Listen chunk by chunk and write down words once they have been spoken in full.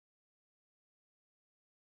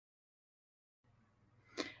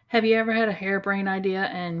Have you ever had a harebrained idea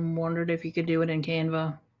and wondered if you could do it in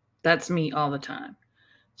Canva? That's me all the time.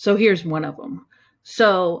 So here's one of them.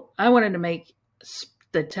 So I wanted to make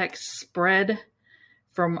the text spread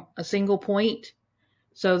from a single point.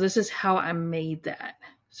 So this is how I made that.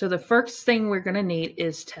 So the first thing we're going to need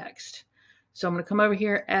is text. So I'm going to come over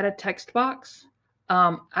here, add a text box.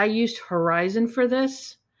 I used Horizon for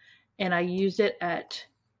this, and I used it at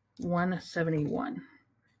 171.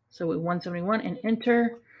 So with 171 and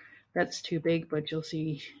enter. That's too big, but you'll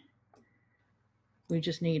see we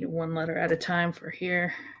just need one letter at a time for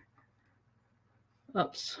here.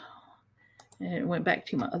 Oops. And it went back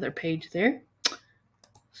to my other page there.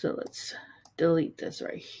 So let's delete this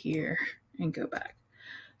right here and go back.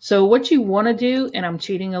 So what you want to do, and I'm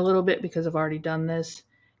cheating a little bit because I've already done this,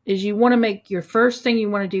 is you want to make your first thing you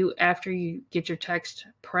want to do after you get your text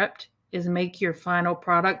prepped is make your final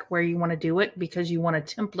product where you want to do it, because you want a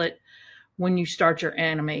template when you start your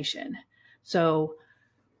animation. So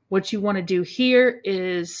what you want to do here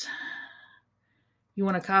is you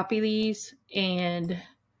want to copy these, and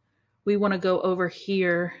we want to go over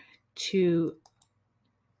here to,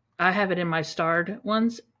 I have it in my starred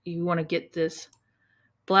ones. You want to get this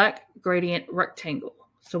black gradient rectangle.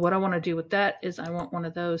 So what I want to do with that is I want one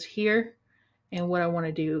of those here. And what I want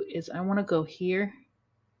to do is I want to go here.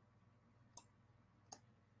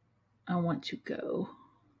 I want to go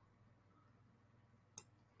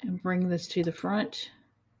and bring this to the front.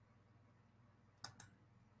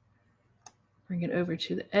 Bring it over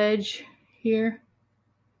to the edge here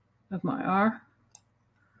of my R.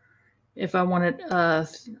 If I wanted a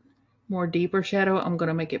more deeper shadow, I'm going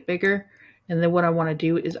to make it bigger. And then what I want to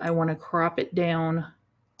do is I want to crop it down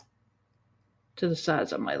to the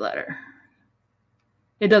size of my letter.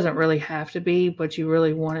 It doesn't really have to be, but you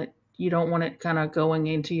really want it. You don't want it kind of going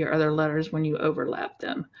into your other letters when you overlap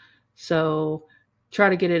them. So try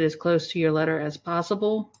to get it as close to your letter as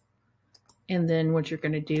possible. And then what you're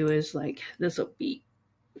going to do is, like, this will be,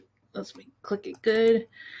 let's click it good.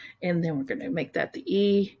 And then we're going to make that the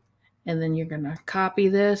E. And then you're going to copy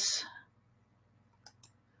this.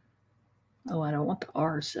 Oh, I don't want the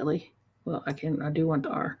R, silly. Well, I do want the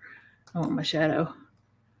R. I want my shadow.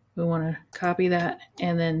 We want to copy that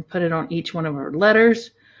and then put it on each one of our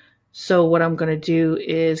letters. So what I'm going to do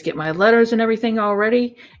is get my letters and everything all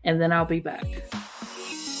ready, and then I'll be back.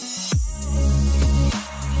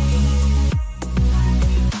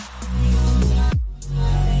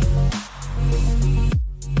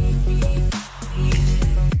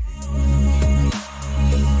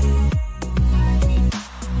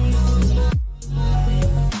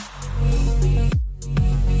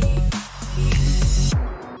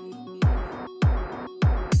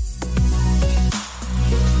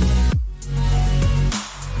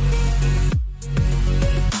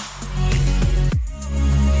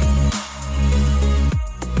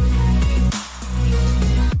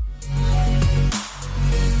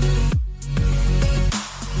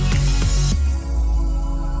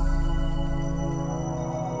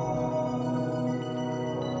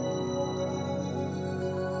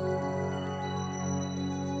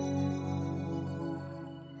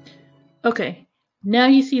 Okay, now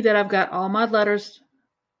you see that I've got all my letters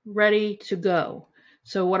ready to go.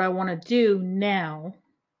 So what I want to do now,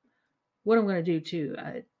 what I'm going to do too,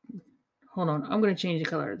 hold on, I'm going to change the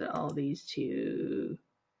color of all these to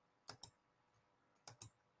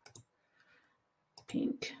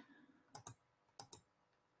pink.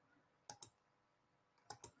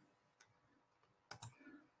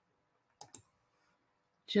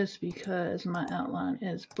 Just because my outline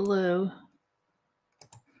is blue.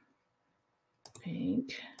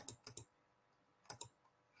 Pink.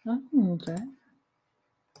 Oh, okay.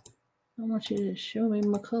 I want you to show me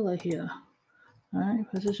my color here. All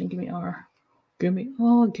right, position, give me R. Give me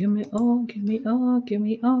R, give me R, give me R, give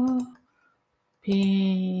me R.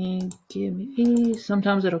 Pink, give me E.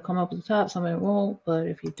 Sometimes it'll come up at the top, sometimes it won't, but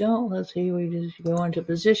if you don't, let's see, we just go into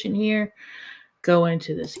position here, go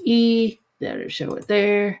into this E, that'll show it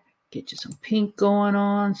there, get you some pink going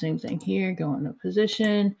on, same thing here, go into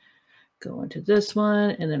position, go into this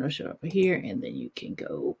one, and then it'll show up here, and then you can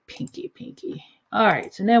go pinky. All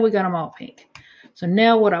right, so now we got them all pink. So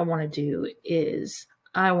now what I want to do is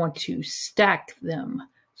I want to stack them.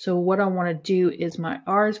 So what I want to do is my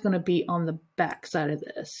R is going to be on the back side of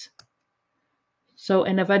this. So,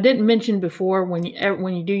 and if I didn't mention before, when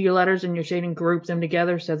you do your letters and you're shading, group them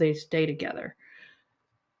together so they stay together.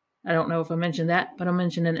 I don't know if I mentioned that, but I'm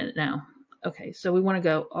mentioning it now. Okay, so we want to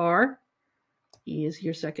go R. E is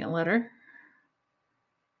your second letter.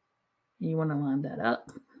 You want to line that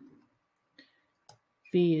up.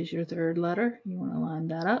 V is your third letter. You want to line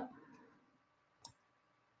that up.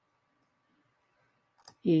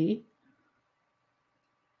 E,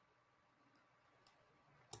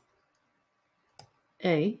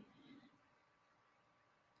 A,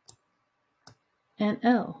 and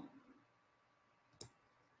L.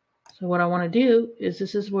 So what I want to do is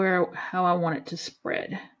this is how I want it to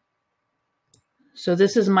spread. So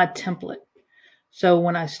this is my template. So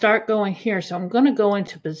when I start going here, so I'm going to go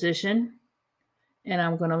into position and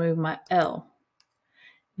I'm going to move my L.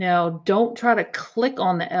 Now don't try to click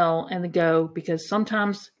on the L and go, because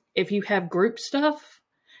sometimes if you have group stuff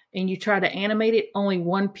and you try to animate it, only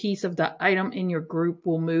one piece of the item in your group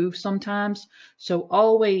will move sometimes. So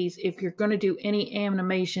always, if you're going to do any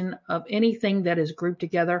animation of anything that is grouped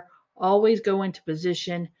together, always go into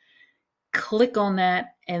position, click on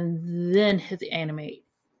that, and then hit the animate.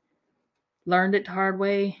 Learned it the hard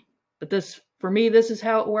way, but for me, this is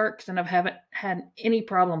how it works, and I haven't had any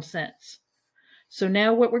problem since. So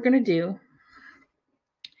now what we're going to do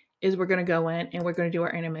is we're going to go in and we're going to do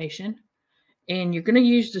our animation. And you're going to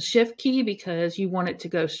use the shift key because you want it to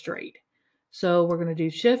go straight. So we're going to do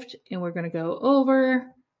shift and we're going to go over,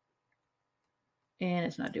 and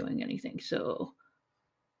it's not doing anything. So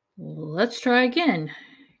let's try again.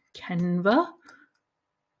 Canva.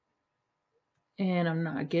 And I'm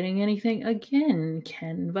not getting anything again.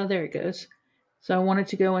 Canva, there it goes. So I want it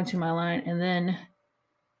to go into my line and then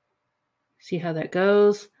see how that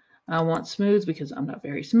goes. I want smooth because I'm not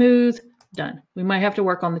very smooth. Done. We might have to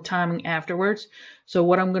work on the timing afterwards. So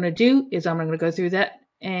what I'm going to do is I'm going to go through that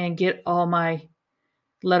and get all my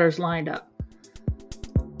letters lined up.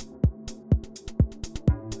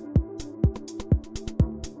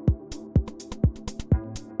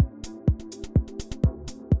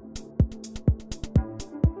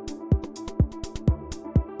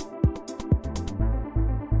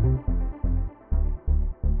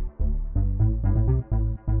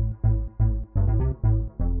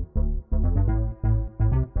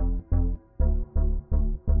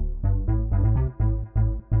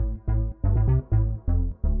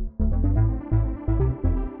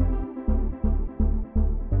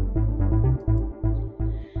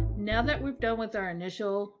 Now that we've done with our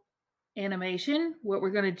initial animation, what we're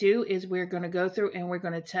going to do is we're going to go through and we're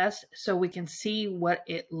going to test so we can see what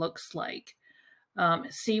it looks like.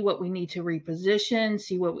 See what we need to reposition,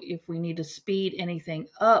 see if we need to speed anything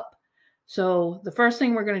up. So the first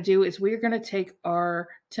thing we're going to do is we're going to take our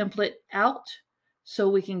template out so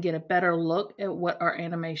we can get a better look at what our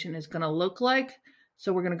animation is going to look like.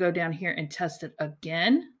 So we're going to go down here and test it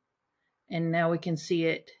again. And now we can see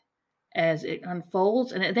it as it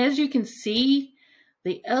unfolds. And as you can see,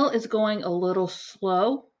 the L is going a little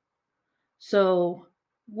slow. So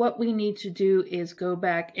what we need to do is go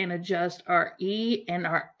back and adjust our E and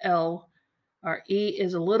our L. Our E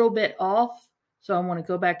is a little bit off. So I want to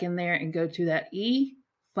go back in there and go to that E,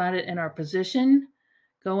 find it in our position,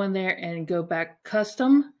 go in there and go back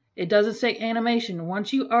custom. It doesn't say animation.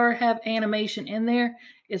 Once you have animation in there,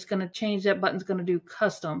 it's going to change. That button's going to do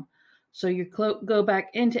custom. So you go back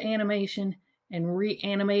into animation and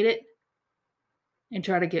reanimate it and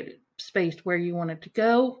try to get it spaced where you want it to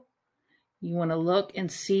go. You want to look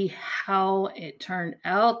and see how it turned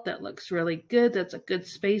out. That looks really good. That's a good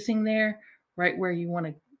spacing there, right where you want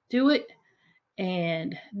to do it.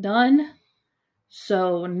 And done.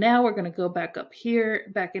 So now we're going to go back up here,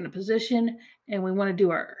 back into position, and we want to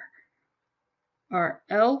do our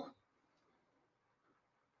L.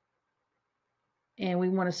 And we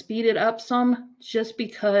want to speed it up some just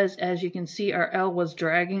because, as you can see, our L was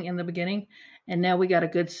dragging in the beginning. And now we got a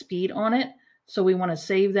good speed on it. So we want to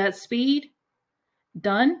save that speed.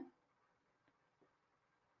 Done.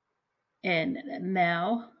 And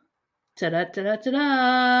now, ta-da, ta-da,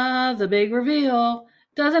 ta-da, the big reveal.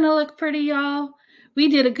 Doesn't it look pretty, y'all? We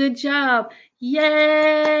did a good job.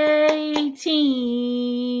 Yay,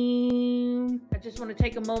 team. I just want to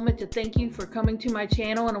take a moment to thank you for coming to my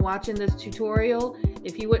channel and watching this tutorial.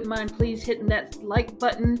 If you wouldn't mind, please hitting that like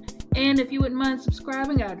button. And if you wouldn't mind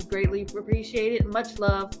subscribing, I would greatly appreciate it. Much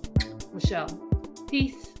love, Michelle.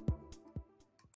 Peace.